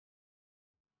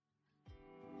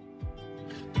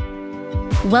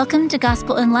Welcome to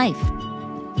Gospel in Life.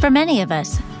 For many of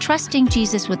us, trusting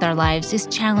Jesus with our lives is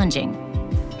challenging.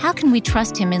 How can we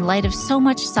trust Him in light of so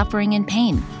much suffering and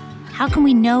pain? How can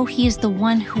we know He is the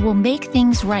one who will make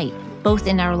things right, both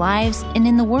in our lives and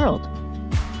in the world?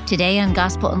 Today on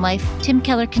Gospel in Life, Tim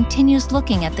Keller continues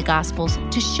looking at the Gospels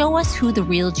to show us who the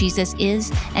real Jesus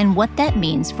is and what that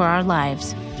means for our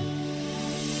lives.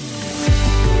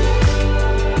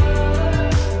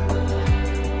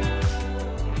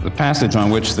 The passage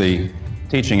on which the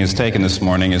teaching is taken this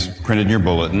morning is printed in your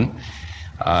bulletin.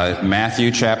 Matthew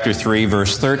chapter 3,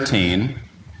 verse 13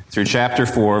 through chapter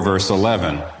 4, verse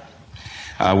 11.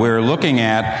 We're looking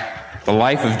at the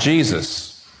life of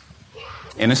Jesus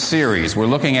in a series. We're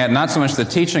looking at not so much the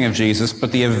teaching of Jesus,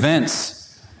 but the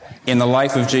events in the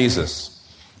life of Jesus.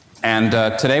 And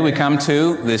today we come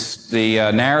to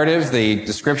the narrative, the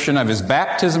description of His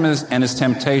baptism and His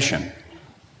temptation.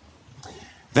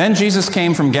 Then Jesus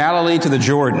came from Galilee to the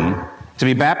Jordan to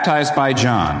be baptized by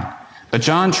John. But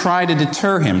John tried to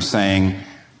deter him, saying,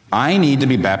 "I need to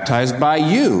be baptized by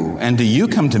you, and do you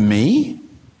come to me?"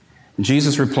 And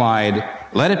Jesus replied,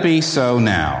 "Let it be so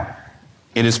now.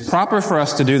 It is proper for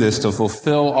us to do this to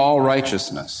fulfill all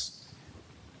righteousness."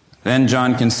 Then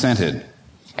John consented.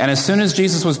 And as soon as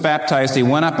Jesus was baptized, he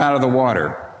went up out of the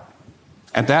water.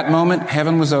 At that moment,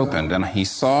 heaven was opened, and he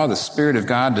saw the Spirit of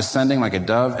God descending like a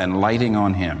dove and lighting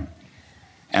on him.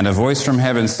 And a voice from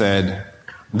heaven said,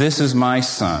 "This is my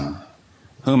Son,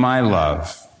 whom I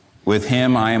love. With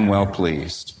him I am well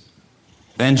pleased."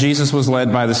 Then Jesus was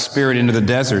led by the Spirit into the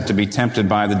desert to be tempted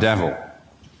by the devil.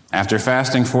 After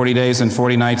fasting 40 days and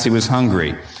 40 nights, he was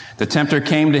hungry. The tempter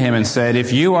came to him and said,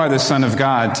 "If you are the Son of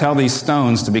God, tell these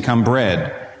stones to become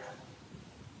bread."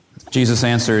 Jesus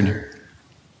answered,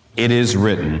 "It is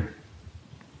written,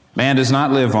 man does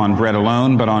not live on bread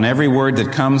alone, but on every word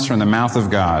that comes from the mouth of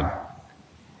God."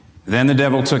 Then the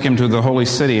devil took him to the holy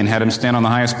city and had him stand on the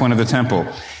highest point of the temple.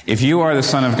 "If you are the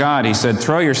Son of God," he said,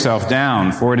 "throw yourself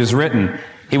down, for it is written,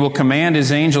 He will command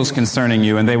His angels concerning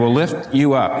you, and they will lift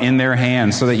you up in their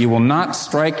hands, so that you will not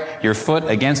strike your foot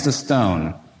against a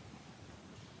stone."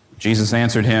 Jesus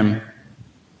answered him,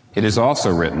 "It is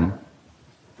also written,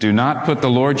 do not put the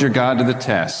Lord your God to the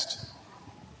test."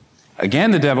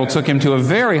 Again, the devil took him to a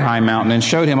very high mountain and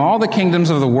showed him all the kingdoms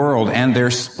of the world and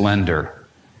their splendor.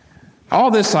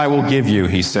 "All this I will give you,"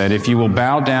 he said, "if you will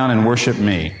bow down and worship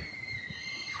me."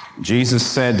 Jesus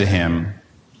said to him,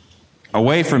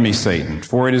 "Away from me, Satan,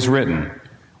 for it is written,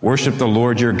 worship the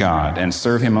Lord your God and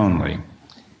serve him only."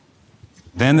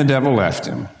 Then the devil left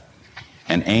him,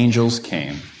 and angels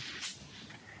came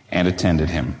and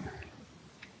attended him.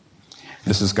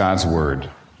 This is God's word.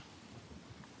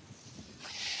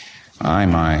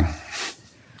 My.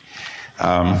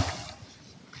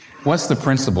 What's the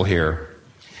principle here?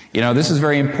 This is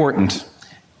very important.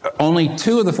 Only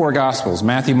two of the four Gospels,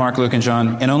 Matthew, Mark, Luke, and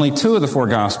John, in only two of the four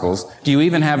Gospels do you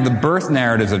even have the birth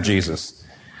narratives of Jesus.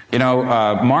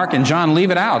 Mark and John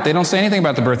leave it out. They don't say anything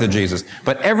about the birth of Jesus.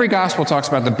 But every Gospel talks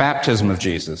about the baptism of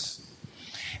Jesus.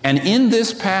 And in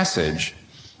this passage,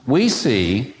 we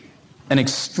see an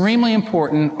extremely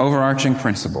important overarching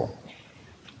principle.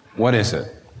 What is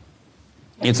it?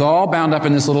 It's all bound up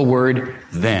in this little word,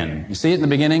 then. You see it in the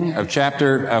beginning of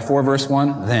chapter 4, verse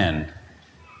 1? Then.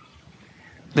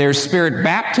 There's spirit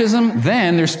baptism,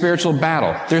 then there's spiritual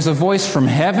battle. There's a voice from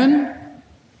heaven,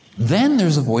 then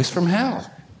there's a voice from hell.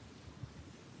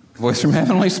 The voice from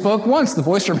heaven only spoke once. The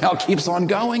voice from hell keeps on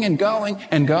going and going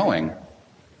and going.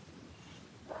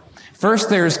 First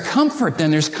there's comfort, then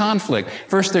there's conflict.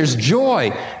 First there's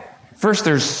joy. First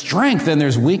there's strength, then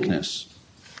there's weakness.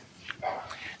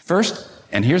 First,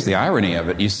 and here's the irony of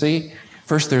it, you see,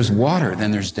 first there's water,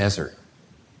 then there's desert.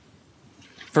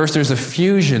 First there's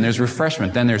effusion, there's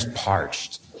refreshment, then there's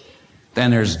parched.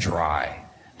 Then there's dry,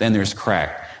 then there's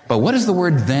cracked. But what does the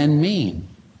word then mean?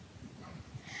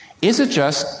 Is it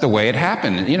just the way it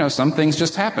happened? Some things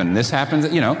just happen. This happens,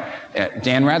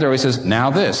 Dan Rather always says, now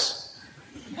this.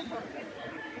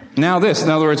 Now this. In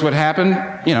other words, what happened?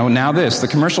 Now this. The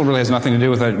commercial really has nothing to do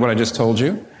with what I just told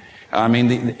you.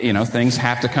 Things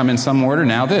have to come in some order.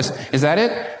 Now this. Is that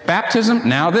it? Baptism?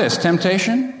 Now this.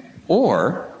 Temptation?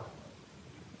 Or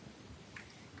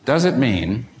does it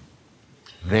mean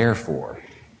therefore?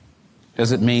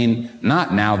 Does it mean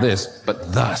not now this,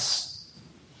 but thus?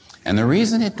 And the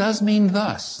reason it does mean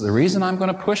thus, the reason I'm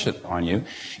going to push it on you,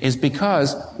 is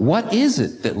because what is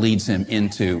it that leads him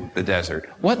into the desert?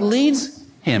 What leads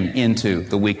him into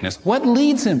the weakness? What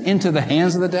leads him into the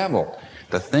hands of the devil?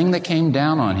 The thing that came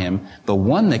down on him, the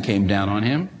one that came down on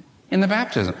him in the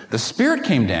baptism. The Spirit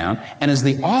came down and is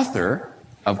the author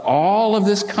of all of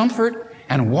this comfort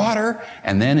and water,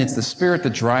 and then it's the Spirit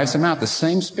that drives him out, the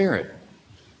same Spirit.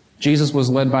 Jesus was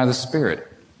led by the Spirit.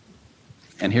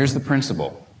 And here's the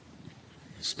principle.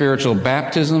 Spiritual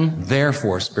baptism,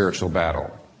 therefore spiritual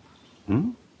battle.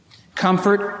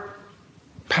 Comfort,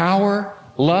 power,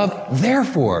 love,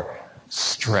 therefore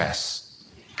stress,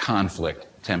 conflict,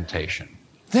 temptation.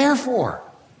 Therefore.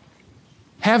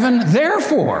 Heaven,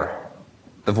 therefore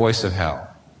the voice of hell.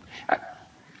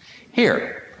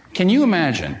 Here, can you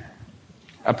imagine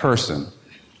a person?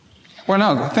 Well,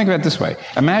 no, think about it this way.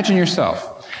 Imagine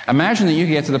yourself. Imagine that you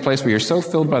get to the place where you're so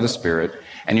filled by the Spirit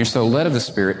and you're so led of the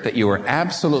Spirit that you are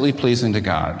absolutely pleasing to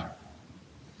God.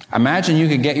 Imagine you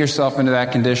could get yourself into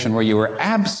that condition where you are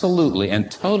absolutely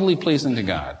and totally pleasing to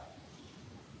God.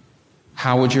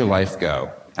 How would your life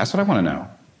go? That's what I want to know.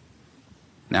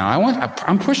 Now,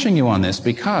 I'm pushing you on this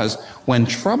because when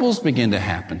troubles begin to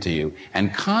happen to you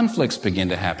and conflicts begin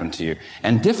to happen to you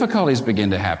and difficulties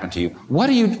begin to happen to you, what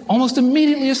do you almost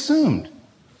immediately assumed?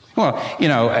 Well, you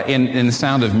know, in the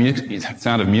Sound of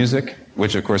Music,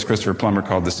 which of course Christopher Plummer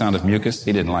called The Sound of Mucus,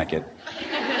 he didn't like it.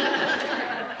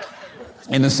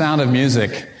 In The Sound of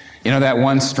Music, you know that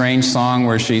one strange song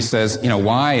where she says, you know,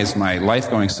 why is my life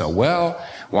going so well?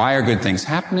 Why are good things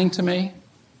happening to me?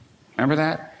 Remember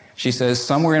that? She says,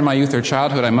 somewhere in my youth or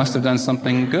childhood, I must have done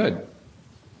something good.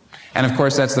 And of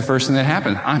course, that's the first thing that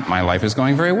happened. My life is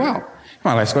going very well.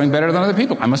 My life's going better than other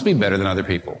people. I must be better than other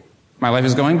people. My life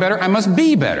is going better. I must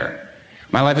be better.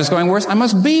 My life is going worse. I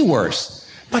must be worse.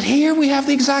 But here we have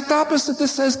the exact opposite.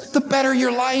 This says, the better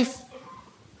your life.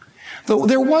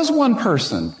 There was one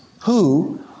person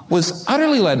who was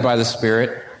utterly led by the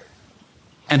Spirit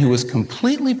and who was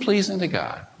completely pleasing to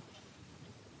God.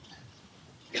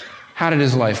 How did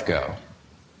his life go?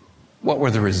 What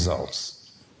were the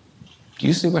results? Do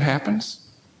you see what happens?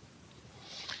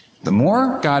 The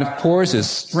more God pours his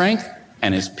strength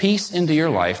and his peace into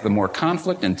your life, the more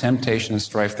conflict and temptation and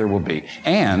strife there will be.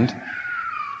 And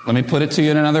let me put it to you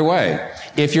in another way.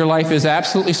 If your life is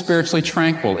absolutely spiritually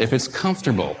tranquil, if it's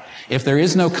comfortable, if there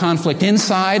is no conflict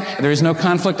inside, there is no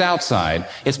conflict outside,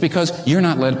 it's because you're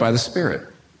not led by the Spirit.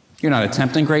 You're not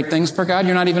attempting great things for God.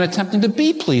 You're not even attempting to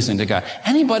be pleasing to God.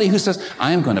 Anybody who says,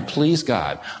 I am going to please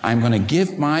God, I'm going to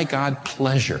give my God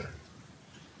pleasure,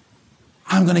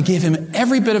 I'm going to give him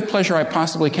every bit of pleasure I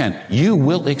possibly can, you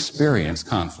will experience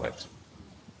conflict.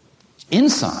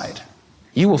 Inside,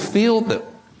 you will feel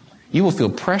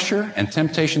pressure and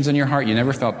temptations in your heart you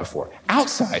never felt before.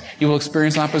 Outside, you will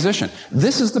experience opposition.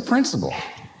 This is the principle.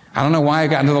 I don't know why I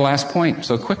got into the last point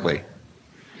so quickly.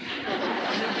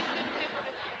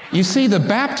 You see, the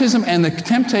baptism and the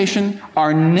temptation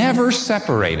are never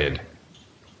separated.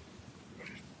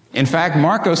 In fact,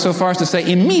 Mark goes so far as to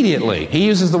say immediately. He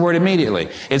uses the word immediately.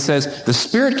 It says, the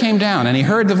Spirit came down and he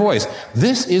heard the voice,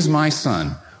 this is my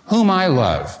Son, whom I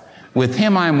love. With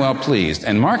him I am well pleased.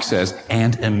 And Mark says,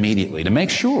 and immediately, to make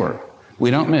sure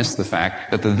we don't miss the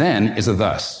fact that the then is a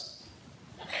thus.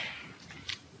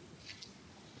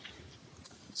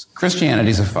 Christianity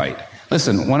is a fight.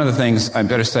 Listen, one of the things I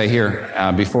better say here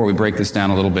before we break this down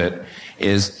a little bit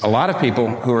is a lot of people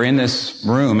who are in this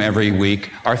room every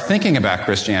week are thinking about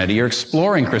Christianity. You're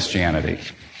exploring Christianity.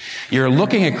 You're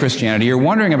looking at Christianity. You're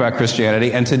wondering about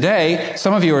Christianity. And today,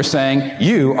 some of you are saying,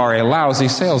 you are a lousy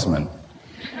salesman.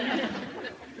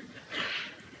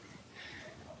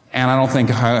 And I don't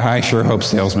think, I sure hope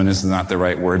salesman is not the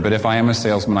right word, but if I am a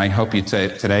salesman, I hope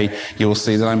today you will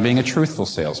see that I'm being a truthful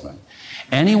salesman.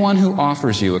 Anyone who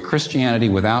offers you a Christianity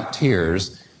without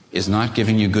tears is not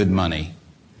giving you good money.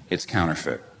 It's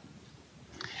counterfeit.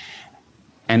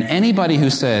 And anybody who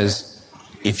says,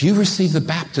 if you receive the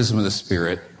baptism of the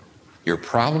Spirit, your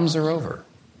problems are over.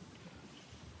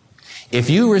 If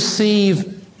you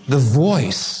receive the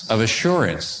voice of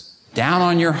assurance down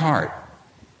on your heart,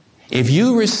 if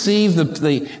you receive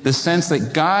the sense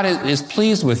that God is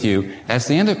pleased with you, that's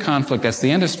the end of conflict, that's the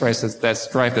end of strife,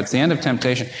 that's the end of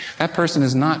temptation. That person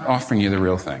is not offering you the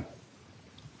real thing.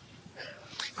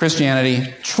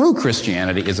 Christianity, true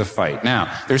Christianity, is a fight.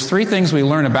 Now, there's three things we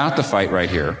learn about the fight right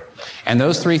here. And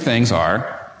those three things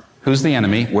are, who's the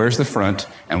enemy, where's the front,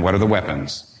 and what are the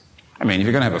weapons? I mean, if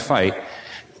you're going to have a fight,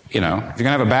 if you're going to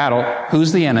have a battle,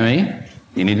 who's the enemy?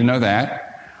 You need to know that.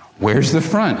 Where's the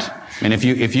front? And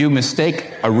if you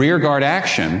mistake a rear guard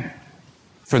action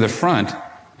for the front,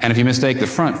 and if you mistake the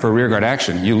front for a rear guard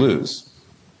action, you lose.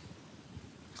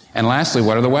 And lastly,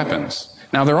 what are the weapons?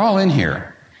 Now, they're all in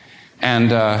here.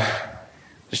 And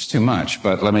there's too much,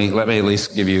 but let me at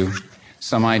least give you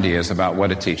some ideas about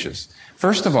what it teaches.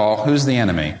 First of all, who's the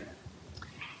enemy?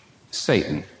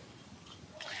 Satan.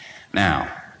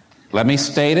 Now, let me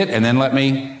state it, and then let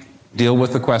me deal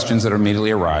with the questions that immediately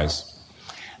arise.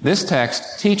 This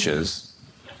text teaches,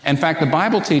 in fact, the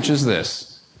Bible teaches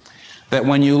this, that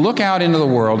when you look out into the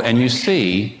world and you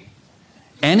see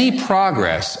any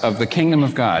progress of the kingdom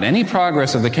of God, any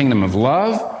progress of the kingdom of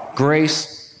love,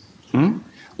 grace,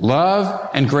 love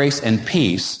and grace and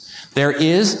peace, there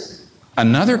is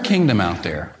another kingdom out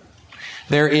there.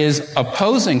 There is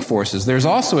opposing forces. There's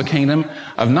also a kingdom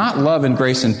of not love and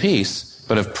grace and peace,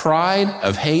 but of pride,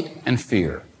 of hate and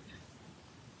fear.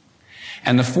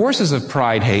 And the forces of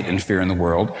pride, hate, and fear in the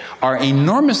world are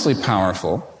enormously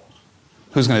powerful.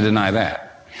 Who's going to deny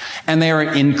that? And they are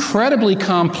incredibly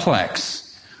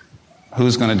complex.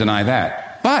 Who's going to deny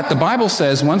that? But the Bible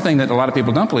says one thing that a lot of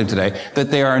people don't believe today, that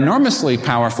they are enormously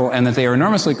powerful and that they are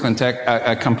enormously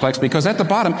complex because at the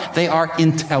bottom, they are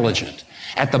intelligent.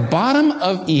 At the bottom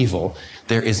of evil,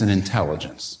 there is an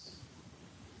intelligence.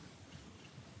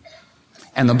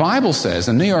 And the Bible says,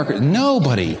 in New Yorker, no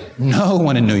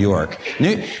one in New York,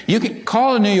 you can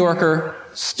call a New Yorker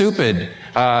stupid,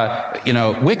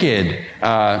 wicked,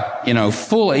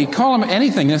 fool. You call them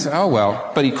anything, they say, oh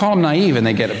well, but you call them naive and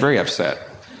they get very upset.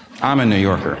 I'm a New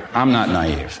Yorker. I'm not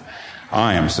naive.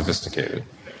 I am sophisticated.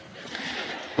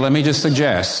 Let me just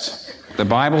suggest, the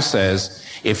Bible says,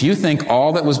 if you think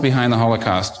all that was behind the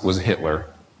Holocaust was Hitler,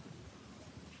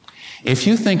 if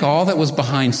you think all that was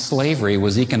behind slavery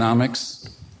was economics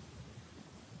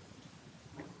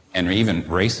and even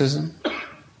racism,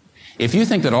 if you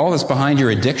think that all that's behind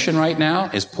your addiction right now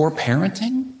is poor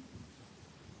parenting,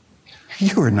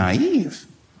 you are naive.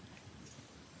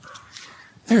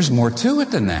 There's more to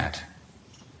it than that.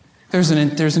 There's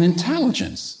an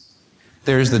intelligence.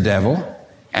 There's the devil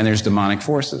and there's demonic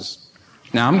forces.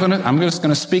 Now I'm just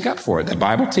going to speak up for it. The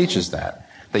Bible teaches that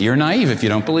you're naive if you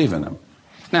don't believe in them.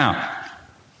 Now,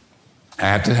 I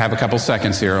have to have a couple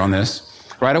seconds here on this.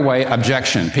 Right away,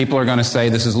 objection. People are going to say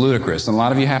this is ludicrous. And a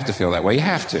lot of you have to feel that way. You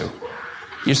have to.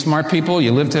 You're smart people.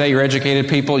 You live today. You're educated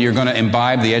people. You're going to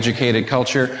imbibe the educated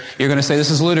culture. You're going to say this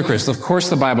is ludicrous. Of course,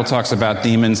 the Bible talks about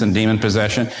demons and demon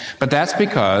possession. But that's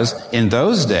because in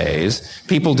those days,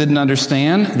 people didn't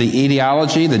understand the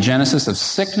etiology, the genesis of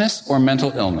sickness or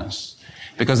mental illness.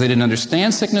 Because they didn't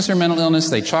understand sickness or mental illness,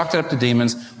 they chalked it up to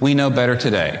demons. We know better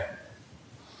today.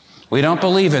 We don't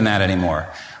believe in that anymore.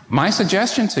 My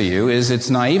suggestion to you is it's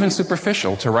naive and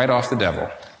superficial to write off the devil.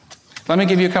 Let me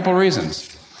give you a couple of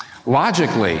reasons.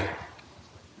 Logically,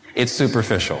 it's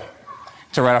superficial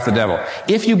to write off the devil.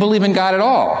 If you believe in God at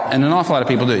all, and an awful lot of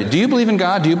people do. Do you believe in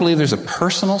God? Do you believe there's a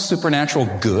personal supernatural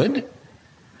good?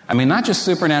 I mean, not just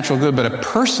supernatural good, but a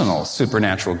personal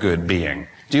supernatural good being.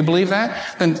 Do you believe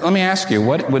that? Then let me ask you,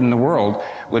 what in the world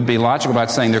would be logical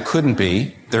about saying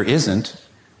there isn't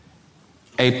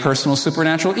a personal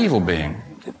supernatural evil being?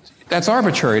 That's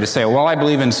arbitrary to say, well, I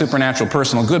believe in supernatural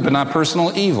personal good, but not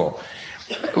personal evil.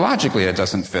 Logically, it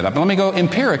doesn't fit up. But let me go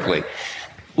empirically.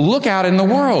 Look out in the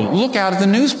world. Look out at the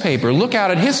newspaper. Look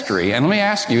out at history. And let me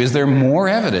ask you, is there more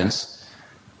evidence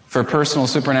for personal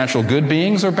supernatural good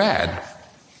beings or bad?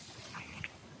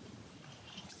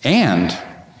 And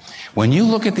when you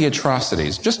look at the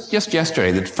atrocities, just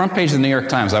yesterday, the front page of the New York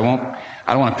Times, I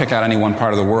don't want to pick out any one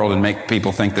part of the world and make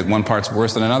people think that one part's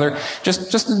worse than another.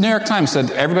 Just the New York Times said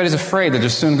everybody's afraid that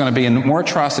there's soon going to be more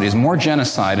atrocities, more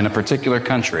genocide in a particular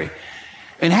country.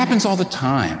 It happens all the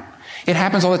time. It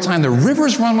happens all the time. The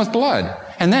rivers run with blood.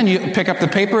 And then you pick up the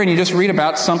paper and you just read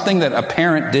about something that a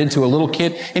parent did to a little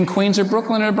kid in Queens or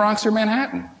Brooklyn or Bronx or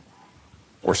Manhattan.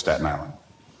 Or Staten Island.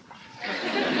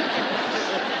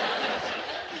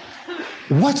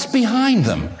 What's behind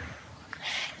them?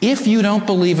 If you don't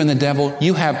believe in the devil,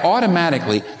 you have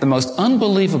automatically the most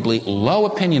unbelievably low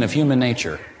opinion of human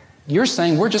nature. You're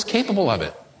saying we're just capable of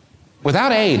it.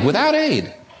 Without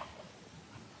aid.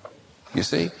 You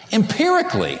see?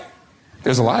 Empirically,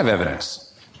 there's a lot of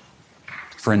evidence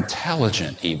for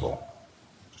intelligent evil.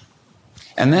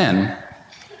 And then,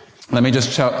 let me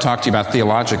just talk to you about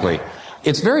theologically.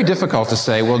 It's very difficult to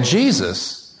say, well,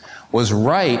 Jesus was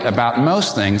right about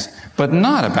most things, but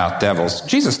not about devils.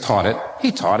 Jesus taught it.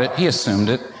 He taught it. He assumed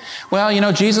it.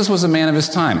 Well, Jesus was a man of his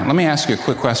time. Let me ask you a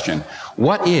quick question.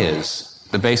 What is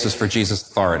the basis for Jesus'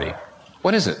 authority?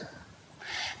 What is it?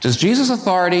 Does Jesus'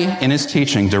 authority in his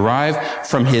teaching derive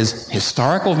from his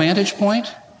historical vantage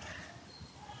point?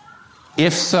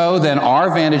 If so, then our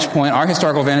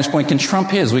historical vantage point can trump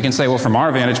his. We can say, well, from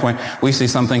our vantage point, we see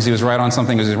some things he was right on, some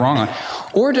things he was wrong on.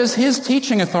 Or does his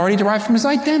teaching authority derive from his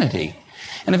identity?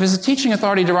 And if his teaching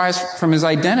authority derives from his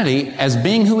identity as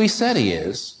being who he said he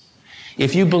is,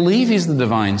 if you believe he's the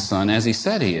divine Son as he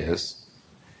said he is,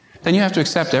 then you have to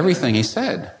accept everything he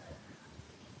said.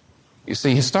 You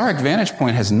see, historic vantage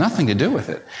point has nothing to do with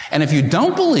it. And if you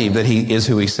don't believe that he is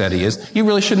who he said he is, you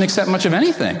really shouldn't accept much of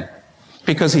anything,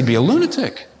 because he'd be a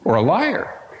lunatic or a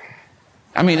liar.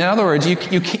 I mean, in other words, you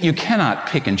cannot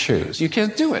pick and choose. You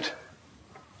can't do it.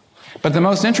 But the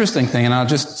most interesting thing, and I'll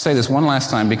just say this one last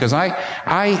time, because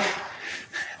I'm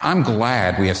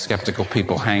glad we have skeptical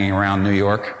people hanging around New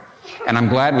York, and I'm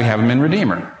glad we have them in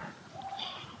Redeemer.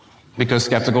 Because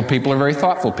skeptical people are very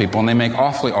thoughtful people, and they make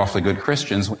awfully, awfully good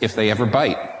Christians if they ever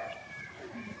bite.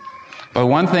 But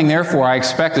one thing, therefore, I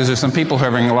expect is there's some people who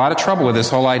are having a lot of trouble with this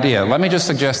whole idea. Let me just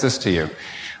suggest this to you.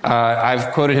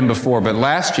 I've quoted him before, but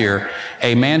last year,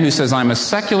 a man who says, I'm a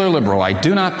secular liberal, I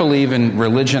do not believe in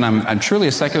religion, I'm truly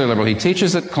a secular liberal. He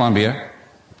teaches at Columbia,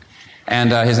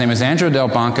 and his name is Andrew Del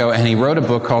Banco, and he wrote a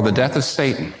book called The Death of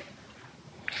Satan.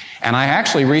 And I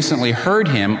actually recently heard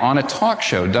him on a talk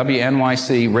show,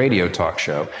 WNYC radio talk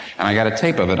show, and I got a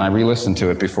tape of it, and I re-listened to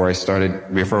it before I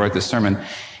wrote this sermon.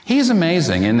 He's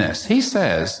amazing in this. He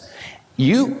says,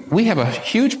 we have a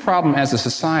huge problem as a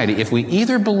society if we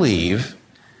either believe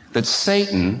that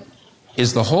Satan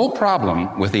is the whole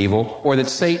problem with evil, or that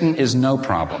Satan is no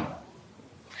problem.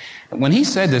 When he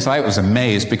said this, I was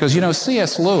amazed, because,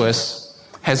 C.S. Lewis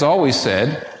has always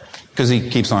said, because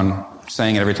he keeps on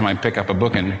saying it every time I pick up a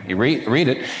book and you read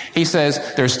it, he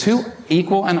says, there's two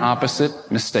equal and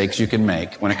opposite mistakes you can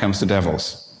make when it comes to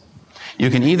devils. You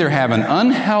can either have an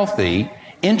unhealthy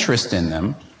interest in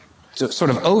them, sort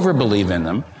of overbelieve in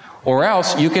them, or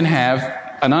else you can have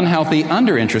an unhealthy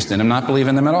underinterest in them, not believe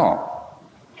in them at all.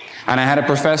 And I had a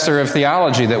professor of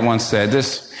theology that once said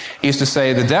this. He used to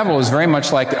say, the devil is very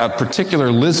much like a particular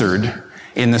lizard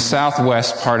in the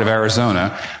southwest part of Arizona,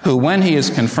 who, when he is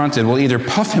confronted, will either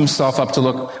puff himself up to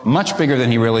look much bigger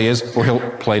than he really is, or he'll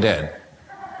play dead.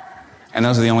 And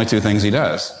those are the only two things he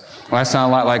does. Well, I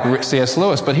sound a lot like C.S.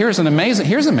 Lewis, but here's a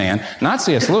man, not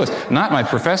C.S. Lewis, not my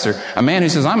professor, a man who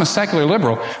says, I'm a secular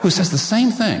liberal, who says the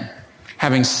same thing.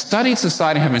 Having studied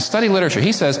society, having studied literature,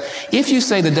 he says, if you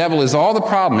say the devil is all the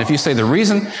problem, if you say the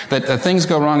reason that things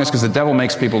go wrong is because the devil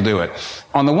makes people do it,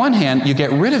 on the one hand, you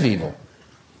get rid of evil.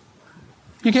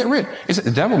 You get rid. He said, the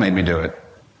devil made me do it.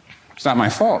 It's not my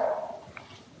fault.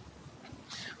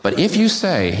 But if you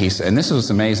say, he said, and this is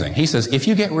amazing, he says, if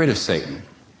you get rid of Satan,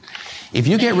 if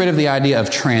you get rid of the idea of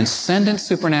transcendent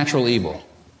supernatural evil,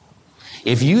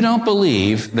 if you don't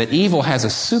believe that evil has a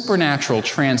supernatural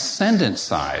transcendent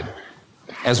side,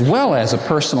 as well as a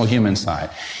personal human side,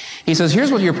 he says,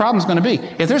 here's what your problem's going to be.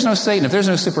 If there's no Satan, if there's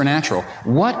no supernatural,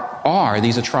 what are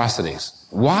these atrocities?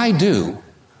 Why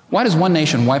does one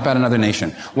nation wipe out another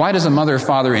nation? Why does a mother or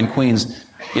father in Queens,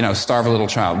 starve a little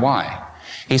child? Why?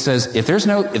 He says, if there's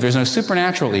no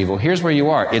supernatural evil, here's where you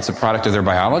are. It's a product of their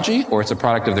biology, or it's a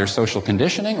product of their social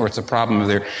conditioning, or it's a problem of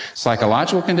their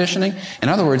psychological conditioning. In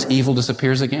other words, evil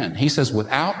disappears again. He says,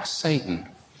 without Satan,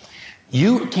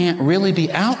 you can't really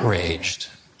be outraged.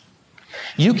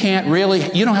 You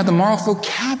don't have the moral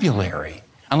vocabulary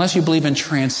unless you believe in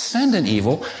transcendent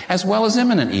evil as well as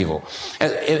imminent evil.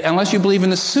 Unless you believe in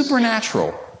the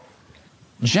supernatural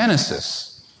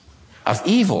genesis of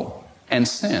evil and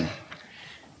sin.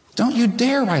 Don't you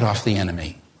dare write off the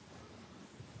enemy.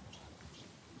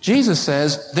 Jesus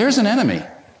says, there's an enemy.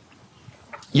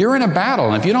 You're in a battle,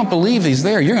 and if you don't believe he's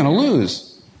there, you're going to lose.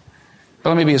 But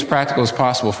let me be as practical as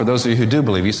possible for those of you who do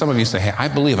believe. Some of you say, hey, I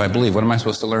believe. What am I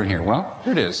supposed to learn here? Well,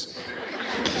 here it is.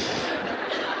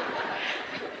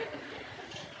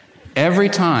 Every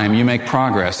time you make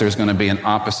progress, there's going to be an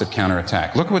opposite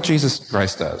counterattack. Look at what Jesus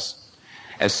Christ does.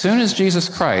 As soon as Jesus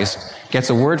Christ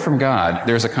gets a word from God,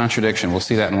 there's a contradiction. We'll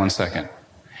see that in 1 second.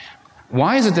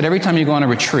 Why is it that every time you go on a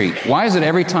retreat, why is it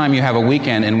every time you have a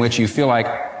weekend in which you feel like,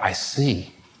 I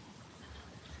see,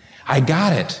 I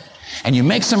got it, and you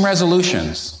make some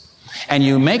resolutions, and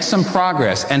you make some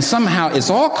progress, and somehow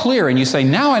it's all clear, and you say,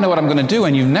 now I know what I'm going to do,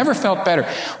 and you've never felt better.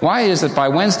 Why is it by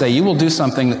Wednesday you will do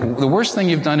something, the worst thing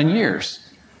you've done in years?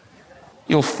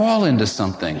 You'll fall into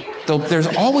something. There's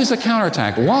always a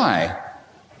counterattack. Why?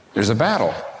 There's a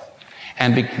battle.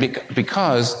 And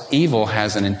because evil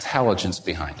has an intelligence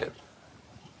behind it.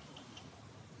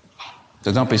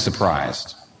 So don't be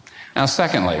surprised. Now,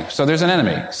 secondly, so there's an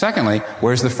enemy. Secondly,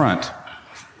 where's the front?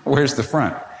 Where's the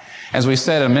front? As we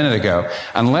said a minute ago,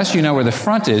 unless you know where the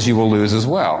front is, you will lose as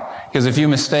well. Because if you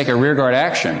mistake a rearguard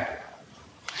action,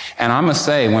 and I must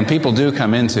say, when people do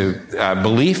come into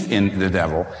belief in the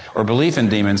devil or belief in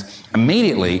demons,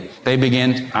 immediately they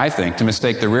begin, I think, to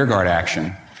mistake the rearguard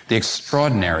action, the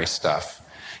extraordinary stuff.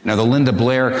 The Linda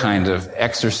Blair kind of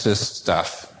exorcist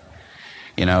stuff.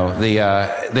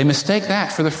 They mistake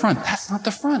that for the front. That's not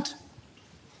the front.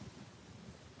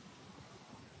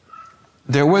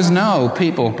 There was no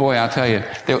people, boy, I'll tell you,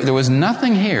 there was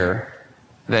nothing here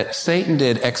that Satan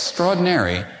did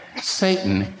extraordinary.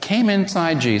 Satan came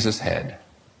inside Jesus' head,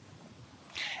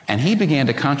 and he began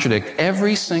to contradict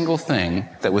every single thing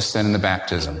that was said in the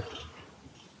baptism.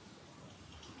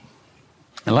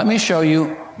 And let me show you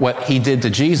what he did to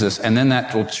Jesus, and then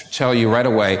that will tell you right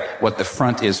away what the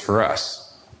front is for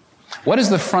us. What is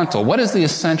the frontal? What is the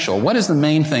essential? What is the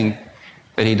main thing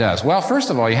that he does? Well, first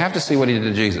of all, you have to see what he did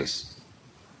to Jesus.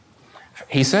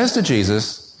 He says to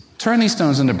Jesus, turn these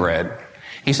stones into bread.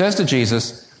 He says to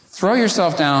Jesus, throw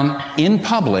yourself down in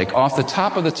public off the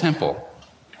top of the temple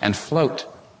and float.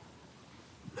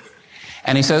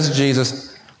 And he says to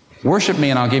Jesus, worship me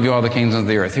and I'll give you all the kingdoms of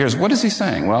the earth. What is he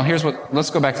saying? Well, let's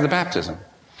go back to the baptism.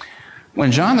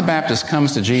 When John the Baptist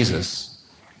comes to Jesus,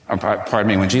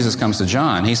 when Jesus comes to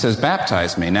John, he says,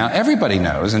 baptize me. Now, everybody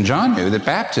knows, and John knew, that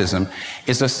baptism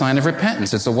is a sign of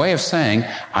repentance. It's a way of saying,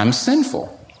 I'm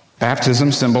sinful.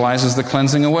 Baptism symbolizes the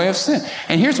cleansing away of sin.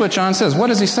 And here's what John says. What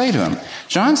does he say to him?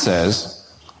 John says,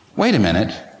 wait a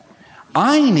minute.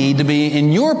 I need to be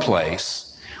in your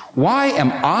place. Why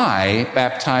am I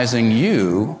baptizing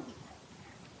you?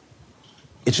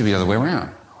 It should be the other way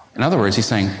around. In other words, he's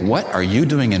saying, what are you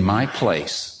doing in my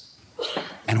place?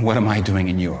 And what am I doing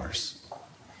in yours?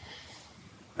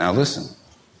 Now listen.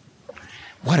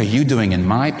 What are you doing in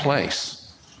my place?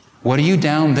 What are you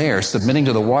down there submitting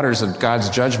to the waters of God's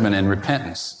judgment and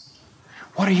repentance?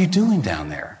 What are you doing down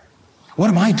there? What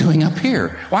am I doing up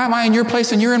here? Why am I in your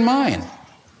place and you're in mine?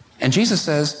 And Jesus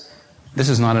says, this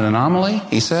is not an anomaly.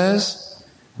 He says,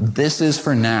 this is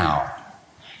for now.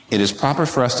 It is proper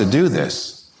for us to do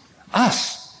this,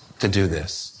 to do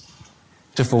this,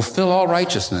 to fulfill all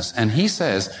righteousness. And he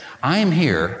says, I am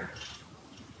here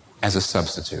as a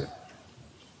substitute.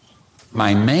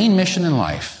 My main mission in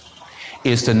life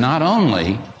is to not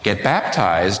only get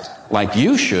baptized like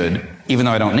you should, even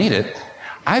though I don't need it.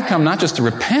 I've come not just to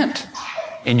repent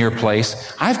in your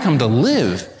place, I've come to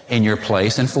live in your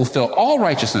place and fulfill all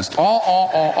righteousness,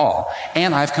 all.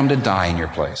 And I've come to die in your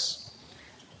place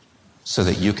so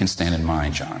that you can stand in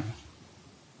mine, John.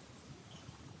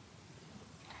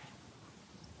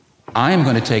 I am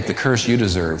going to take the curse you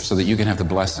deserve so that you can have the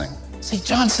blessing. See,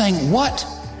 John's saying, what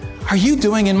are you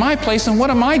doing in my place and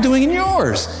what am I doing in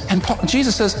yours? And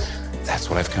Jesus says, that's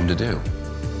what I've come to do.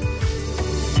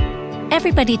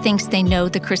 Everybody thinks they know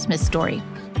the Christmas story.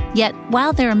 Yet,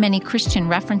 while there are many Christian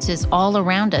references all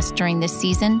around us during this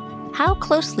season, how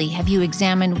closely have you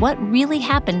examined what really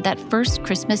happened that first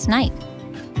Christmas night?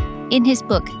 In his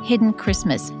book, Hidden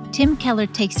Christmas, Tim Keller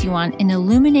takes you on an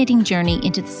illuminating journey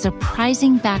into the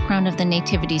surprising background of the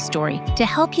Nativity story to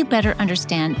help you better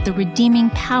understand the redeeming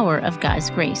power of God's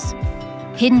grace.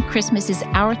 Hidden Christmas is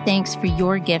our thanks for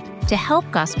your gift to help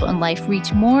Gospel in Life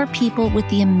reach more people with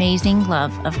the amazing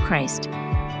love of Christ.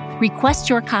 Request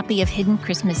your copy of Hidden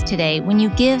Christmas today when you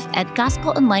give at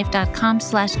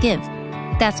gospelinlife.com/give.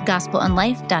 That's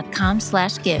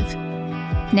gospelinlife.com/give.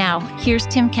 Now, here's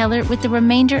Tim Keller with the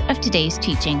remainder of today's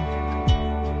teaching.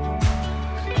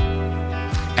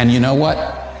 And you know what?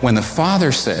 When the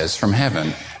Father says from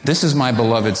heaven, this is my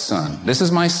beloved Son, this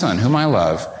is my Son whom I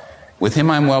love, with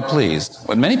him I'm well pleased.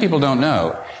 What many people don't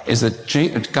know is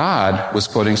that God was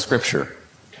quoting Scripture.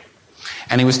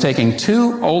 And he was taking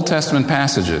two Old Testament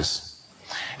passages.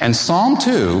 And Psalm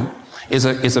 2 is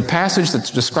a passage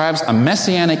that describes a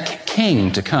messianic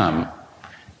king to come.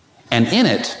 And in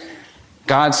it,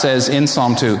 God says in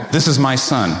Psalm 2, this is my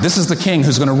Son. This is the king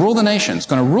who's going to rule the nations,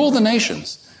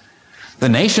 The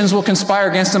nations will conspire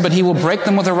against him, but he will break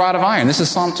them with a rod of iron. This is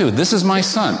Psalm 2. This is my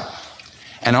Son.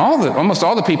 And almost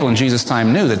all the people in Jesus'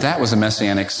 time knew that was a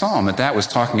messianic psalm, that was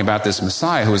talking about this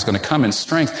Messiah who was going to come in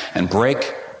strength and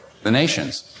break the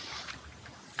nations.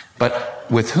 But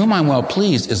with whom I'm well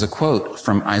pleased is a quote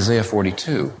from Isaiah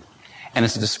 42. And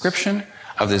it's a description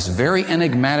of this very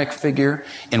enigmatic figure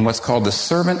in what's called the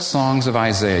servant songs of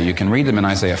Isaiah. You can read them in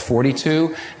Isaiah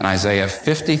 42 and Isaiah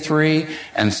 53.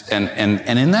 And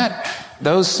in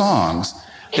those songs,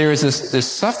 there is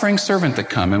this suffering servant that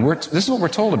comes, and this is what we're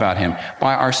told about him.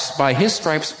 By his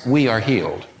stripes we are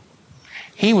healed.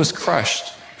 He was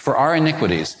crushed for our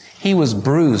iniquities. He was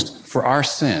bruised for our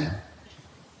sin.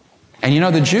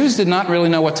 And the Jews did not really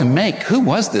know what to make. Who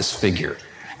was this figure?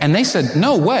 And they said,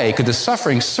 no way could the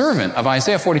suffering servant of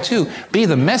Isaiah 42 be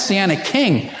the messianic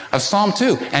king of Psalm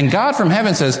 2. And God from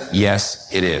heaven says,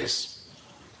 yes, it is.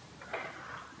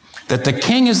 That the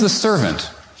king is the servant.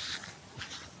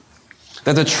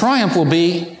 That the triumph will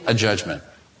be a judgment.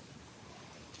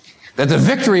 That the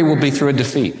victory will be through a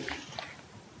defeat.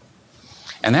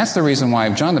 And that's the reason why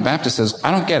John the Baptist says,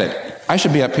 I don't get it. I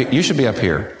should be up here. You should be up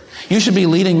here. You should be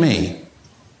leading me.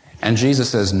 And Jesus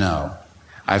says, no,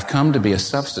 I've come to be a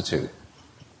substitute.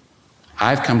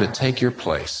 I've come to take your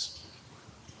place.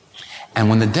 And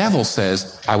when the devil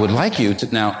says, I would like you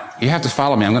to, now you have to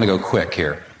follow me, I'm going to go quick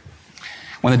here.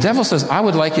 When the devil says, I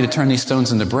would like you to turn these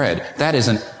stones into bread, that is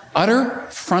an utter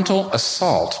frontal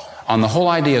assault on the whole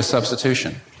idea of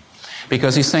substitution.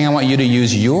 Because he's saying, I want you to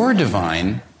use your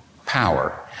divine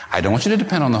power. I don't want you to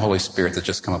depend on the Holy Spirit that's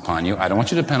just come upon you. I don't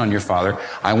want you to depend on your Father.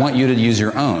 I want you to use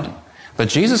your own. But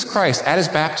Jesus Christ, at his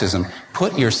baptism,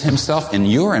 put himself in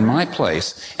your and my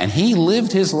place, and he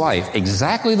lived his life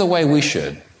exactly the way we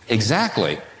should.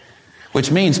 Exactly.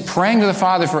 Which means praying to the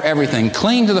Father for everything,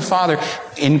 clinging to the Father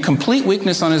in complete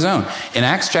weakness on his own. In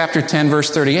Acts chapter 10, verse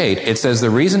 38, it says the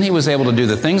reason he was able to do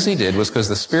the things he did was because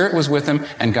the Spirit was with him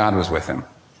and God was with him.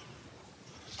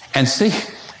 And see,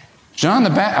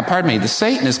 the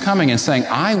Satan is coming and saying,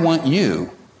 I want you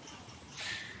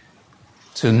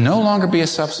to no longer be a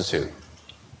substitute.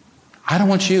 I don't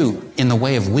want you in the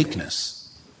way of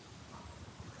weakness.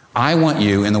 I want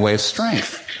you in the way of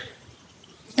strength.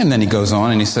 And then he goes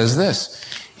on and he says this.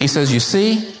 He says, you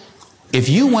see, if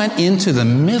you went into the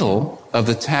middle of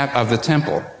the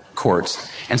temple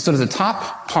courts and stood at the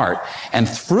top part and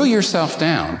threw yourself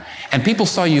down and people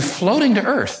saw you floating to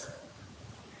earth,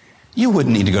 you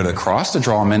wouldn't need to go to the cross to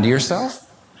draw them into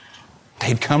yourself.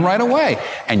 They'd come right away,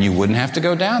 and you wouldn't have to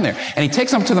go down there. And he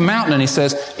takes them to the mountain, and he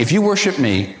says, if you worship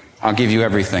me, I'll give you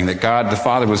everything that God the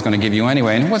Father was going to give you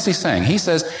anyway. And what's he saying? He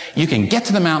says, you can get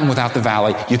to the mountain without the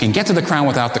valley. You can get to the crown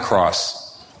without the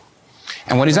cross.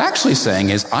 And what he's actually saying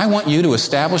is, I want you to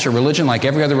establish a religion like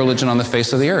every other religion on the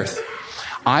face of the earth.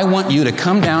 I want you to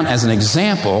come down as an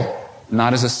example,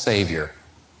 not as a savior.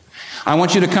 I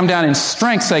want you to come down in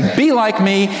strength, say, be like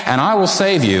me, and I will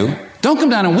save you. Don't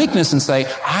come down in weakness and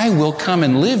say, I will come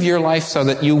and live your life so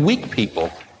that you weak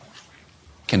people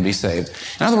can be saved.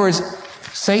 In other words,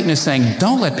 Satan is saying,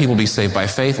 don't let people be saved by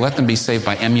faith, let them be saved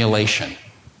by emulation.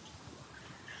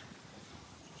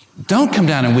 Don't come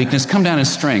down in weakness, come down in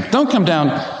strength. Don't come down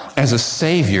as a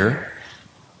savior,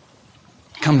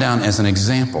 come down as an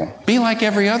example. Be like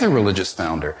every other religious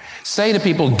founder. Say to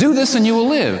people, do this and you will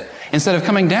live. Instead of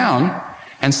coming down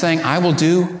and saying, I will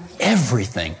do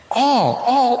everything.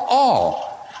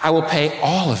 All. I will pay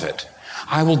all of it.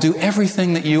 I will do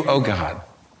everything that you owe God.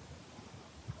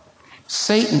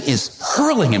 Satan is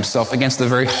hurling himself against the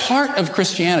very heart of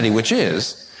Christianity, which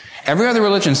is, every other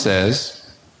religion says,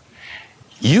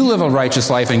 you live a righteous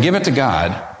life and give it to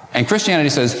God. And Christianity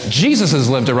says, Jesus has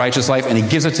lived a righteous life and he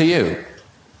gives it to you.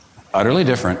 Utterly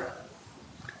different.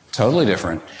 Totally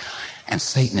different. And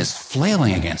Satan is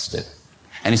flailing against it.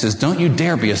 And he says, don't you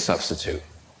dare be a substitute.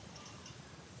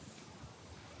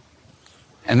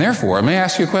 And therefore, let me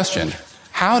ask you a question.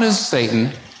 How does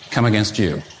Satan come against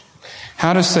you?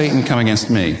 How does Satan come against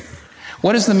me?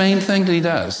 What is the main thing that he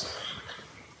does?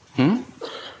 Does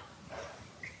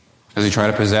he try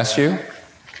to possess you?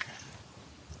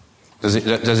 Does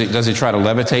he try to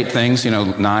levitate things,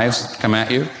 knives come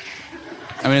at you?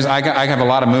 I mean, I have a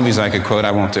lot of movies I could quote.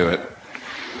 I won't do it.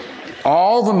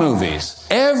 All the movies,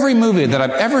 every movie that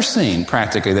I've ever seen,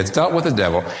 practically, that's dealt with the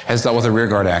devil, has dealt with a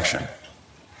rearguard action.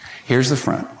 Here's the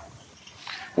front.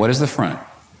 What is the front?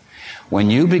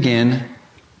 When you begin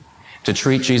to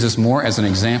treat Jesus more as an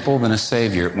example than a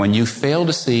savior, when you fail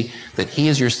to see that he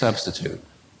is your substitute,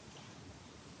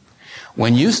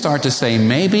 when you start to say,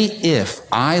 maybe if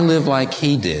I live like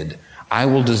he did, I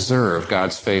will deserve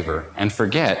God's favor, and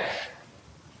forget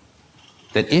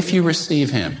that if you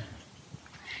receive him,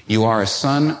 you are a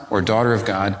son or daughter of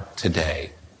God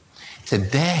today.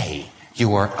 Today,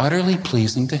 you are utterly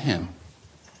pleasing to him.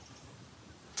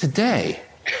 Today.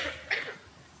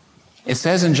 It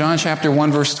says in John chapter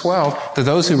 1, verse 12, to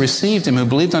those who received him, who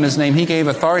believed on his name, he gave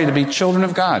authority to be children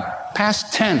of God.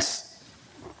 Past tense.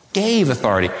 Gave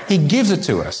authority. He gives it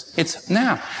to us. It's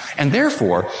now. And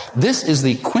therefore, this is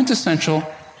the quintessential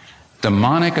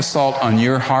demonic assault on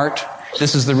your heart.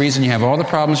 This is the reason you have all the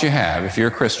problems you have if you're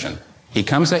a Christian. He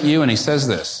comes at you and he says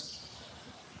this,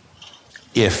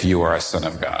 if you are a son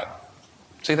of God.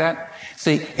 See that?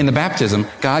 See, in the baptism,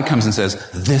 God comes and says,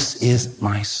 this is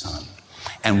my son.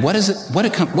 And what is it?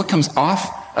 What comes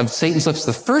off of Satan's lips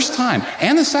the first time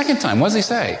and the second time? What does he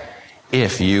say?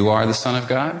 If you are the son of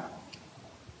God.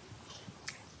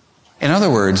 In other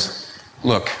words,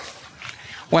 look,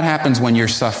 what happens when you're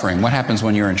suffering? What happens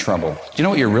when you're in trouble? Do you know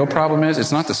what your real problem is?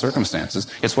 It's not the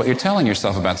circumstances. It's what you're telling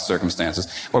yourself about the circumstances.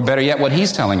 Or better yet, what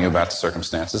he's telling you about the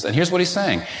circumstances. And here's what he's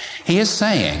saying. He is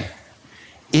saying,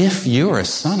 if you're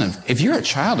a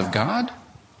child of God,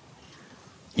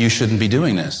 you shouldn't be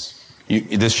doing this.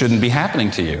 This shouldn't be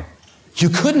happening to you. You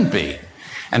couldn't be.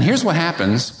 And here's what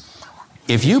happens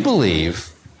If you believe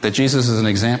that Jesus is an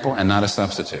example and not a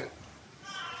substitute,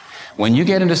 when you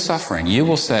get into suffering, you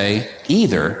will say,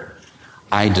 either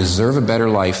I deserve a better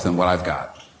life than what I've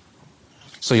got.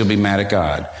 So you'll be mad at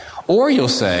God. Or you'll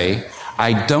say,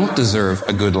 I don't deserve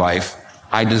a good life.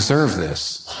 I deserve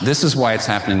this. This is why it's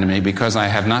happening to me, because I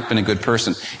have not been a good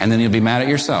person. And then you'll be mad at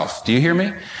yourself. Do you hear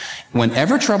me?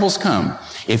 Whenever troubles come,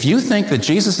 if you think that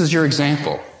Jesus is your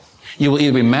example, you will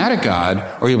either be mad at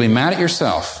God or you'll be mad at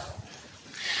yourself.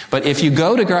 But if you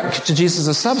go to Jesus as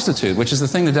a substitute, which is the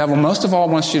thing the devil most of all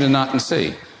wants you to not and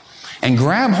see, and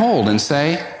grab hold and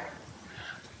say,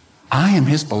 I am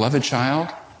his beloved child.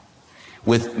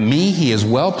 With me, he is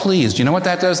well pleased. You know what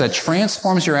that does? That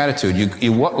transforms your attitude.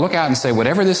 You look out and say,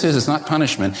 whatever this is, it's not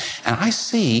punishment. And I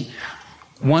see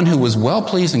one who was well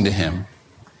pleasing to him,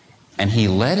 and he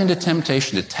led into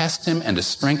temptation to test him and to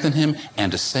strengthen him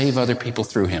and to save other people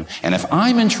through him. And if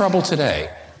I'm in trouble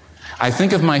today, I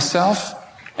think of myself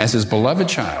as his beloved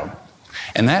child.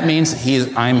 And that means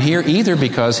I'm here either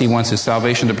because he wants his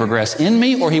salvation to progress in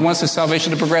me or he wants his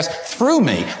salvation to progress through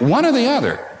me, one or the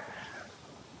other.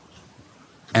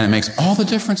 And it makes all the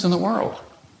difference in the world.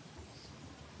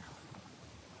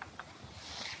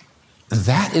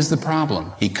 That is the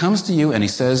problem. He comes to you and he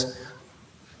says,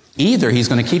 either he's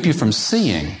going to keep you from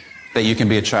seeing that you can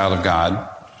be a child of God,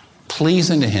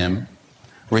 pleasing to him,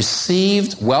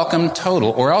 received, welcomed,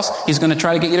 total, or else he's going to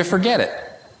try to get you to forget it.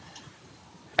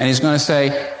 And he's going to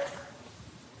say,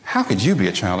 how could you be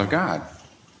a child of God?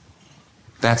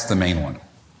 That's the main one.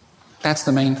 That's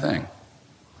the main thing.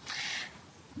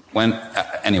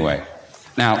 Anyway,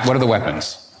 now, what are the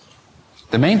weapons?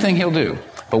 The main thing he'll do,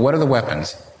 but what are the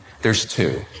weapons? There's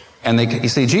two. And you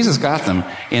see, Jesus got them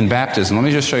in baptism. Let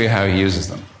me just show you how he uses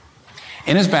them.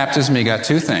 In his baptism, he got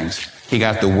two things. He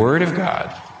got the Word of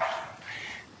God.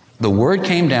 The Word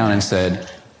came down and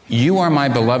said, you are my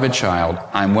beloved child.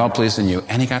 I'm well pleased in you.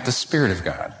 And he got the Spirit of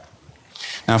God.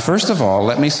 Now, first of all,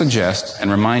 let me suggest and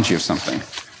remind you of something.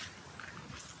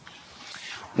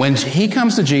 When he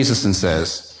comes to Jesus and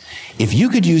says, if you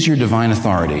could use your divine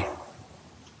authority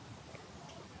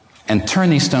and turn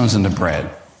these stones into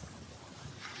bread,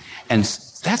 and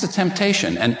that's a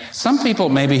temptation. And some people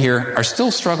maybe here are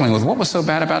still struggling with what was so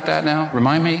bad about that now?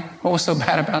 Remind me, what was so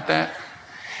bad about that?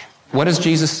 What does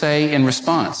Jesus say in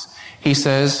response? He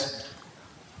says,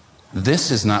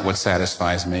 this is not what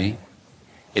satisfies me.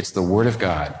 It's the Word of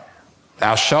God.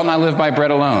 Thou shalt not live by bread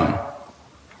alone,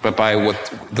 but by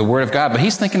the Word of God. But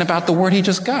he's thinking about the Word he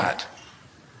just got.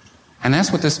 And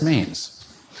that's what this means.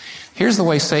 Here's the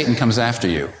way Satan comes after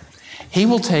you. He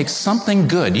will take something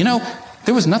good. You know,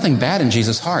 there was nothing bad in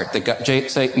Jesus' heart that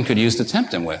Satan could use to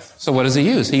tempt him with. So what does he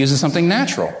use? He uses something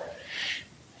natural.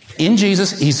 In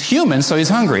Jesus, he's human, so he's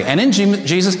hungry. And in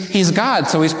Jesus, he's God,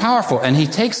 so he's powerful. And he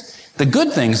takes the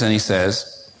good things and he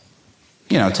says,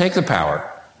 you know, take the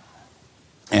power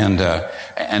and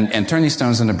turn these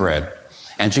stones into bread.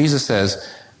 And Jesus says,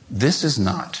 this is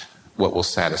not what will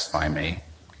satisfy me,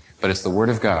 but it's the Word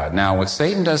of God. Now, what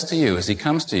Satan does to you is he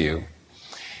comes to you,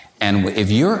 and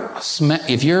if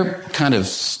you're kind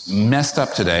of messed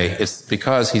up today, it's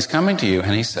because he's coming to you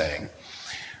and he's saying,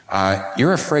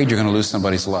 you're afraid you're going to lose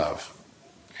somebody's love.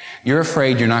 You're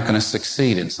afraid you're not going to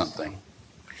succeed in something.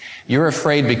 You're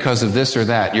afraid because of this or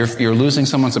that. You're losing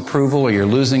someone's approval, or you're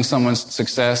losing someone's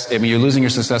success. I mean, you're losing your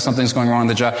success. Something's going wrong in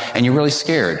the job, and you're really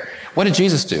scared. What did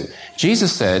Jesus do?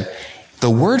 Jesus said, the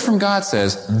Word from God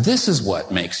says, this is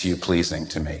what makes you pleasing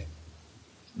to me.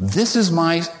 This is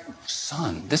my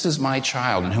son. This is my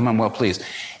child in whom I'm well pleased.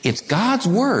 It's God's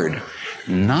Word,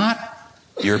 not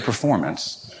your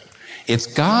performance. It's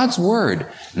God's Word,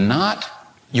 not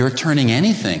your turning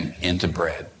anything into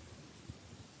bread.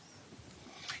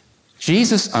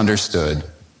 Jesus understood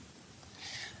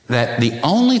that the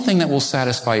only thing that will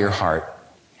satisfy your heart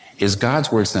is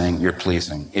God's Word saying you're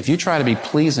pleasing. If you try to be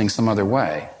pleasing some other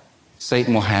way,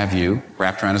 Satan will have you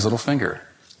wrapped around his little finger.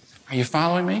 Are you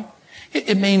following me?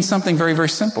 It means something very, very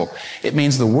simple. It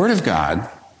means the Word of God,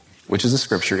 which is the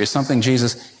Scripture, is something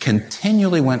Jesus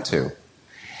continually went to.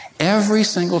 Every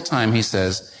single time he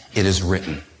says, it is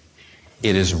written.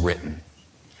 It is written.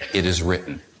 It is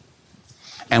written.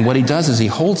 And what he does is he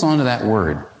holds on to that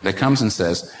word that comes and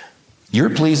says, you're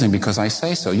pleasing because I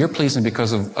say so. You're pleasing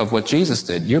because of what Jesus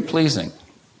did. You're pleasing.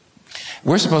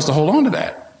 We're supposed to hold on to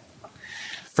that.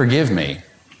 Forgive me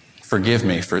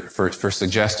for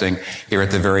suggesting here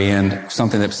at the very end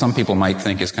something that some people might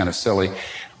think is kind of silly,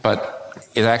 but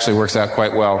it actually works out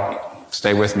quite well.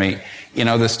 Stay with me. You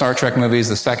know, the Star Trek movies,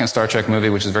 the second Star Trek movie,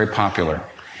 which is very popular,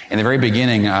 In the very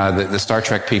beginning, the Star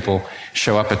Trek people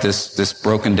show up at this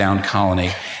broken down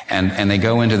colony, and they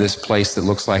go into this place that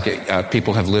looks like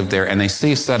people have lived there, and they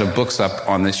see a set of books up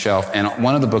on this shelf, and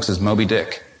one of the books is Moby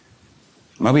Dick.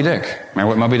 Moby Dick. Remember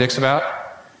what Moby Dick's about?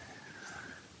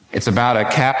 It's about a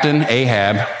Captain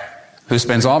Ahab who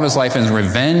spends all of his life in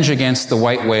revenge against the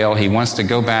white whale. He wants to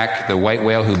go back, the white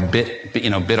whale who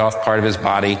bit off part of his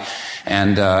body.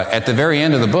 And at the very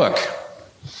end of the book,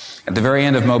 at the very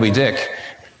end of Moby Dick,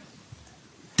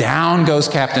 down goes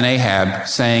Captain Ahab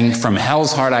saying, "From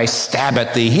hell's heart I stab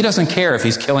at thee." He doesn't care if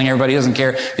he's killing everybody. He doesn't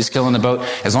care if he's killing the boat,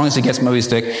 as long as he gets Moby's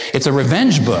Dick. It's a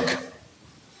revenge book.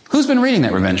 Who's been reading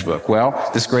that revenge book? Well,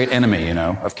 this great enemy,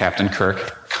 of Captain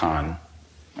Kirk, Khan.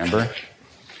 Remember?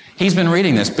 He's been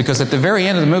reading this because at the very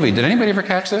end of the movie, did anybody ever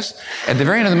catch this? At the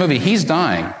very end of the movie, he's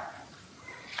dying.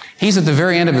 He's at the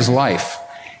very end of his life.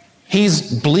 He's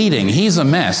bleeding. He's a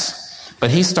mess. But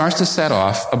he starts to set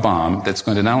off a bomb that's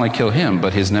going to not only kill him,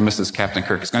 but his nemesis, Captain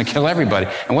Kirk. It's going to kill everybody.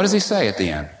 And what does he say at the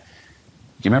end?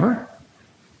 Do you remember?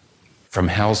 "From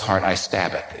hell's heart I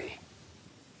stab at thee."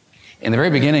 In the very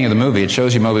beginning of the movie, it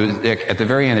shows you Moby Dick. At the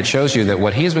very end, it shows you that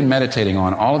what he's been meditating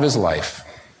on all of his life,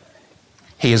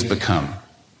 he has become.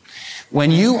 When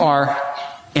you are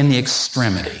in the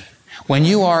extremity, when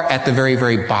you are at the very,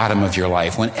 very bottom of your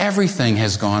life, when everything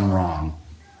has gone wrong,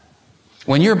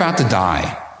 when you're about to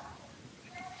die,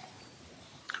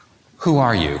 who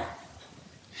are you?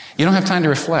 You don't have time to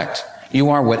reflect. You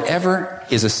are whatever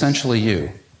is essentially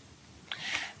you.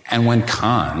 And when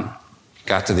Khan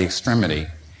got to the extremity,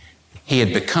 he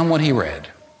had become what he read.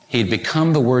 He had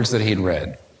become the words that he'd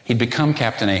read. He'd become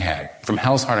Captain Ahab. "From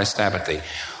hell's heart I stab at thee."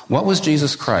 What was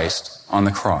Jesus Christ on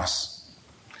the cross?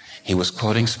 He was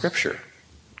quoting Scripture.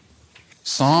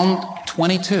 Psalm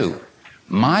 22.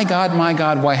 My God,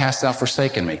 why hast thou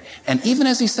forsaken me?" And even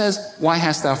as he says, "Why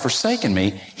hast thou forsaken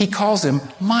me?" he calls him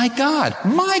my God.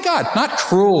 My God. Not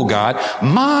cruel God.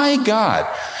 My God.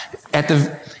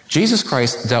 Jesus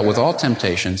Christ dealt with all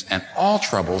temptations and all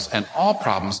troubles and all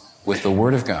problems with the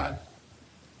Word of God.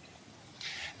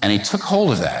 And he took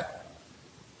hold of that.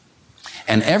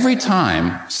 And every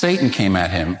time Satan came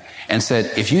at him and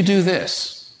said, "If you do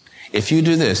this, if you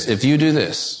do this, if you do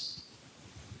this,"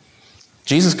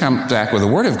 Jesus comes back with the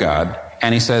Word of God,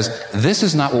 and he says, "This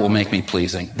is not what will make me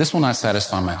pleasing. This will not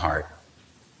satisfy my heart."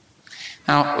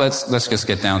 Now, let's just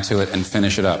get down to it and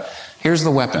finish it up. Here's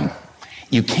the weapon.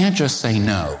 You can't just say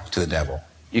no to the devil.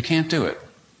 You can't do it.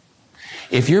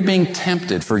 If you're being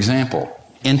tempted, for example,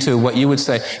 into what you would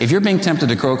say, if you're being tempted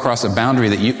to go across a boundary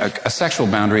a sexual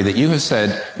boundary that you have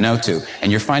said no to,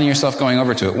 and you're finding yourself going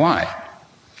over to it, why?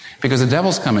 Because the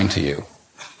devil's coming to you.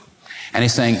 And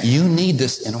he's saying, you need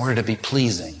this in order to be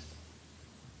pleasing.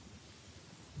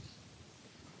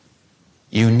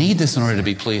 You need this in order to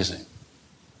be pleasing.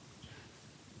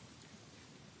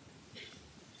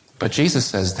 But Jesus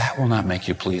says that will not make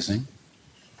you pleasing.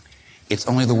 It's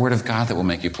only the Word of God that will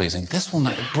make you pleasing.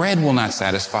 Bread will not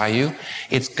satisfy you.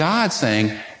 It's God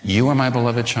saying, you are my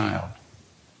beloved child.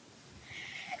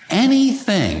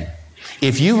 Anything,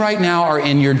 if you right now are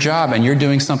in your job and you're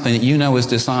doing something that you know is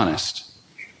dishonest,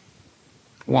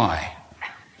 why?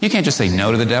 You can't just say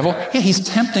no to the devil. Yeah, he's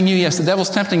tempting you. Yes, the devil's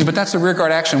tempting you, but that's the rear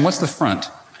guard action. What's the front?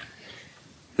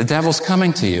 The devil's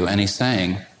coming to you and he's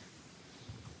saying,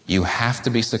 you have to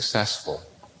be successful.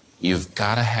 You've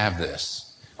got to have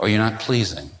this, or you're not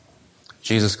pleasing.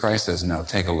 Jesus Christ says, no,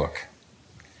 take a look.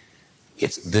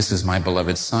 This is my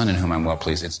beloved Son in whom I'm well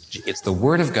pleased. It's the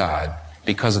Word of God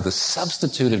because of the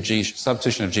substitution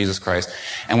of Jesus Christ.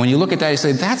 And when you look at that, you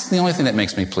say, that's the only thing that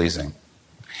makes me pleasing.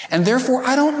 And therefore,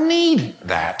 I don't need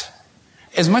that.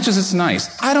 As much as it's nice,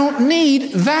 I don't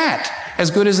need that as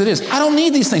good as it is. I don't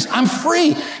need these things. I'm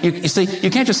free. You see, you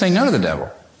can't just say no to the devil.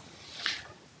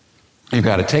 You've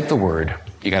got to take the Word,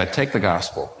 you got to take the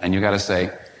gospel, and you've got to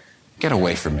say, get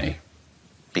away from me.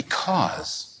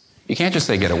 Because you can't just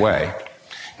say get away.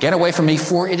 Get away from me,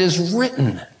 for it is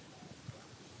written.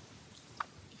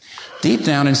 Deep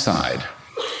down inside,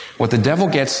 what the devil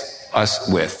gets us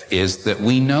with is that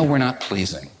we know we're not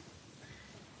pleasing.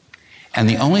 And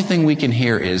the only thing we can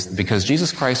hear is, because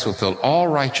Jesus Christ fulfilled all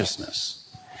righteousness,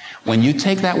 when you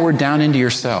take that word down into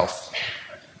yourself,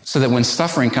 so that when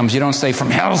suffering comes, you don't say, from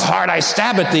hell's heart I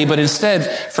stab at thee, but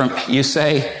instead you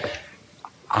say,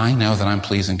 I know that I'm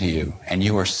pleasing to you, and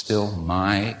you are still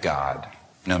my God,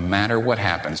 no matter what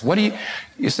happens. What do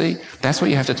you see? That's what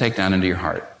you have to take down into your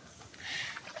heart.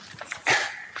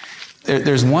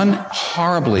 There's one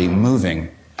horribly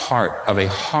moving part of a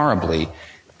horribly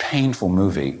painful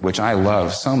movie, which I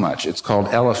love so much. It's called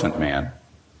Elephant Man.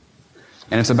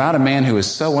 And it's about a man who is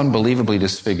so unbelievably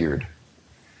disfigured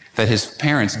that his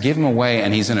parents give him away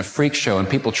and he's in a freak show and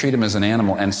people treat him as an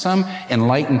animal, and some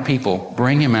enlightened people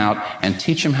bring him out and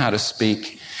teach him how to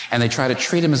speak, and they try to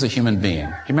treat him as a human being.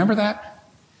 Do you remember that?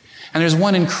 And there's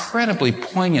one incredibly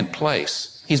poignant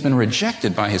place. He's been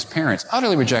rejected by his parents,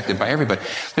 utterly rejected by everybody.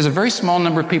 There's a very small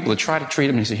number of people that try to treat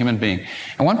him as a human being.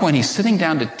 At one point, he's sitting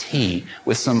down to tea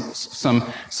with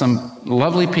some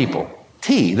lovely people.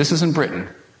 Tea, this is in Britain.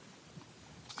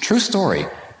 True story.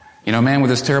 You know, a man with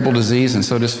this terrible disease and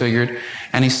so disfigured,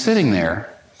 and he's sitting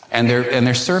there, and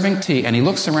they're serving tea, and he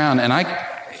looks around, and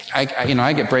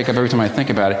I get breakup every time I think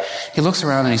about it. He looks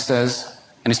around and he says,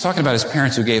 and he's talking about his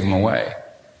parents who gave him away,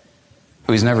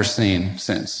 who he's never seen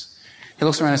since. He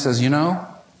looks around and says, you know,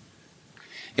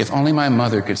 if only my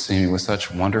mother could see me with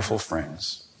such wonderful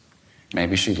friends,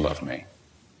 maybe she'd love me.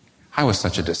 I was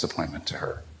such a disappointment to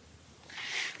her.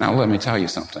 Now, let me tell you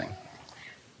something.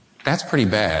 That's pretty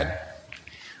bad.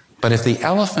 But if the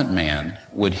elephant man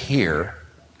would hear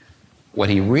what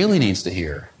he really needs to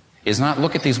hear is not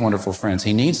look at these wonderful friends.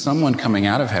 He needs someone coming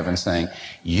out of heaven saying,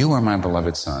 you are my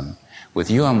beloved son. With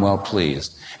you I'm well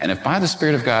pleased. And if by the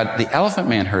Spirit of God, the elephant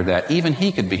man heard that, even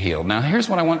he could be healed. Now, here's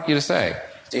what I want you to say,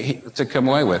 to come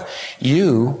away with.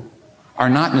 You are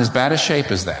not in as bad a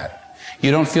shape as that.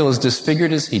 You don't feel as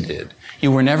disfigured as he did.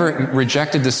 You were never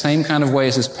rejected the same kind of way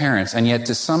as his parents. And yet,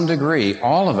 to some degree,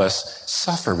 all of us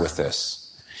suffer with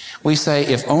this. We say,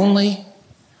 if only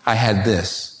I had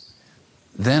this,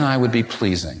 then I would be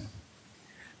pleasing.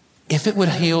 If it would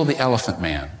heal the elephant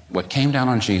man, what came down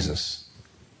on Jesus,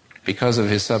 because of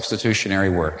his substitutionary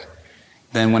work,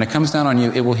 then when it comes down on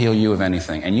you, it will heal you of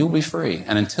anything, and you'll be free.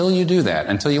 And until you do that,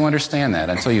 until you understand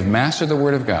that, until you've mastered the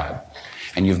Word of God,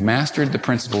 and you've mastered the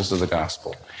principles of the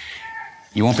gospel,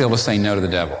 you won't be able to say no to the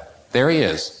devil. There he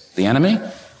is, the enemy.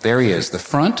 There he is, the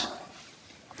front.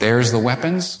 There's the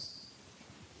weapons.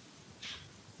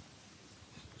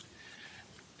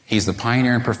 He's the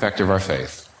pioneer and perfecter of our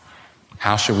faith.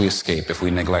 How shall we escape if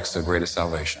we neglect so great a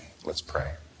salvation? Let's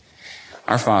pray.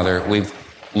 Our Father, we've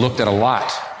looked at a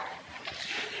lot.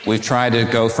 We've tried to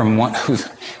go from one,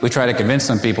 we try to convince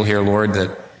some people here, Lord,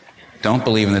 that don't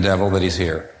believe in the devil, that he's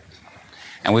here.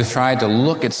 And we've tried to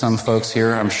look at some folks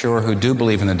here, I'm sure, who do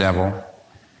believe in the devil,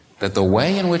 that the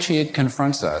way in which he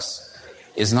confronts us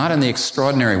is not in the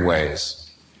extraordinary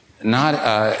ways, not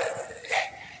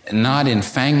in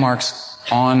fang marks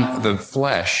on the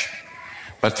flesh,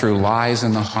 but through lies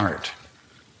in the heart.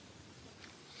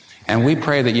 And we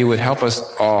pray that you would help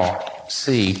us all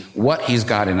see what he's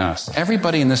got in us.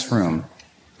 Everybody in this room,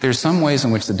 there's some ways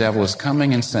in which the devil is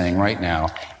coming and saying right now,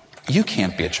 you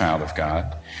can't be a child of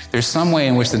God. There's some way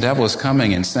in which the devil is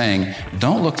coming and saying,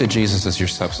 don't look to Jesus as your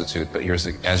substitute, but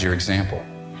as your example.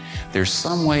 There's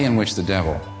some way in which the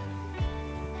devil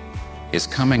is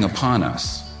coming upon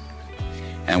us.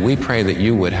 And we pray that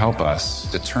you would help us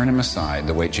to turn him aside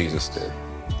the way Jesus did.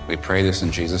 We pray this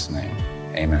in Jesus' name.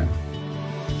 Amen.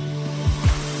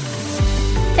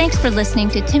 Thanks for listening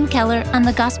to Tim Keller on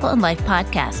the Gospel and Life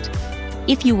podcast.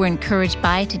 If you were encouraged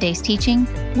by today's teaching,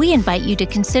 we invite you to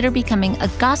consider becoming a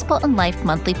Gospel and Life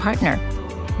monthly partner.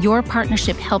 Your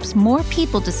partnership helps more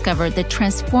people discover the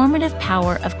transformative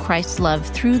power of Christ's love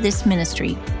through this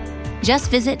ministry.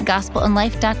 Just visit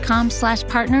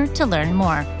gospelandlife.com/partner to learn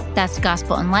more. That's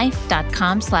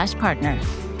gospelandlife.com/partner.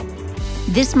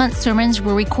 This month's sermons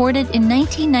were recorded in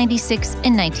 1996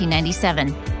 and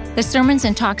 1997. The sermons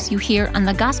and talks you hear on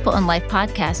the Gospel and Life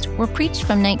podcast were preached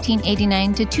from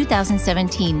 1989 to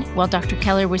 2017 while Dr.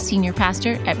 Keller was senior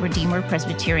pastor at Redeemer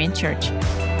Presbyterian Church.